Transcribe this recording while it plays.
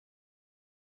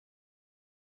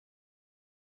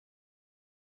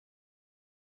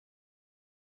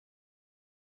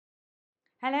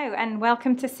Hello and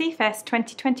welcome to Seafest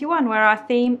 2021, where our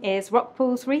theme is rock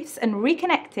pools, reefs and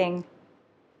reconnecting.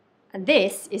 And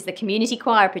this is the community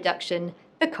choir production,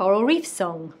 The Coral Reef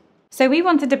Song. So we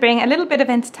wanted to bring a little bit of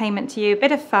entertainment to you, a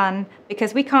bit of fun,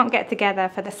 because we can't get together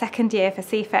for the second year for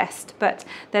Seafest, but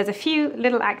there's a few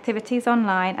little activities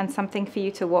online and something for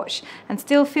you to watch and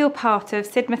still feel part of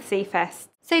Sidmouth Seafest.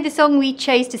 So the song we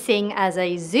chose to sing as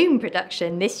a Zoom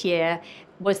production this year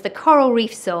was The Coral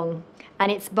Reef Song,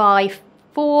 and it's by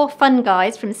 4 fun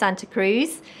guys from Santa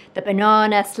Cruz, the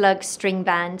Banana Slug String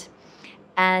Band.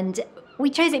 And we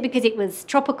chose it because it was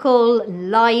tropical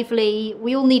and lively.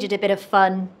 We all needed a bit of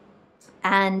fun.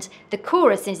 And the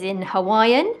chorus is in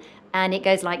Hawaiian, and it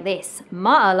goes like this: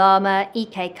 Ma'alama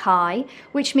ike kai,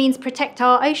 which means protect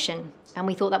our ocean. And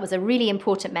we thought that was a really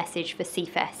important message for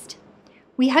Seafest.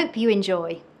 We hope you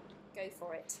enjoy. Go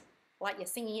for it. Like you're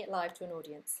singing it live to an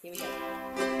audience. Here we go.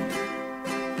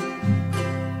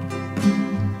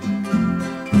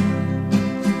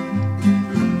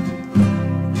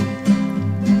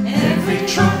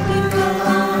 Tropical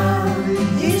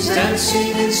island is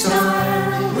dancing in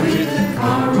style with the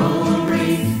coral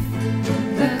reef.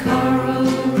 The coral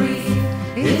reef,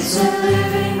 it's a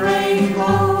living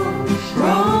rainbow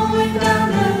rolling down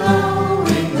below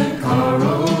in the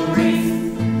coral reef.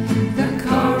 The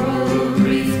coral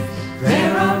reef,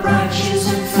 there are branches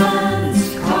and fans,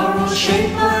 coral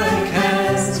shaped like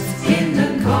hands in the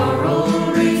coral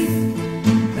reef.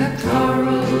 The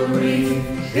coral reef,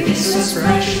 it's as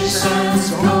precious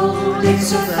as gold,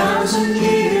 it's 1,000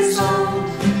 years old.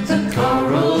 The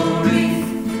coral reef,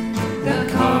 the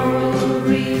coral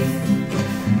reef.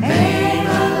 Hey,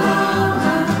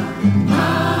 malama,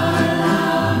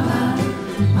 malama,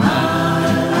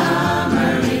 malama,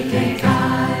 rike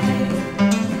kai.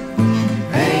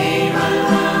 Hey,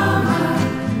 malama,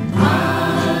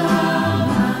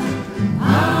 malama,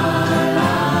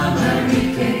 malama,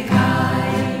 rike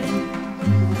kai.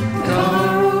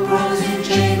 Coral grows in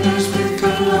chambers with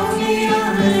colonial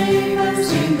neighbors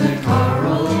in the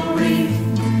coral reef.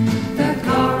 The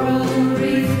coral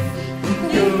reef,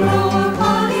 they grow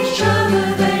upon each other,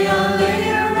 they are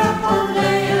layer upon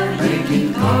layer, making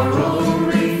coral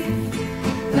reef.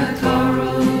 The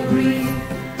coral reef,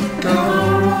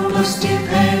 coral must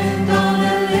depend on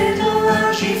a little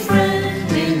algae friend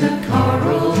in the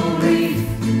coral reef.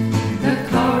 The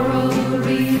coral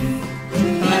reef, the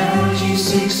algae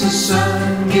seeks the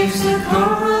sun, gives the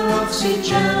coral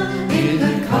oxygen in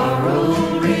the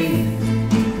coral reef.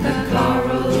 The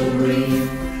coral reef.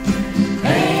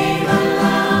 Hey,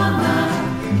 malama,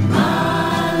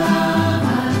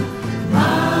 malama,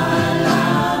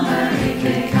 malama,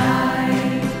 rike kai.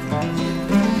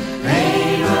 Hey,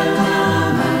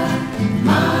 malama,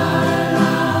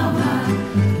 malama,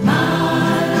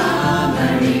 malama,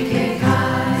 rike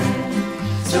kai.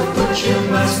 So put your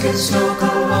mask and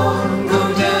snorkel on, go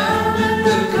down and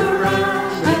look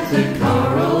around at the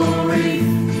coral reef.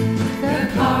 The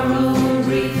coral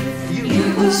reef, you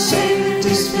will say with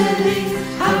disbelief,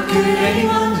 how could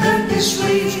anyone hurt this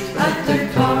reef at the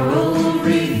coral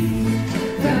reef?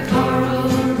 The coral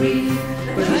reef,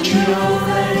 but you know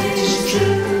that it is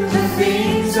true, the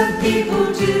things that people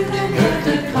do hurt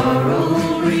the coral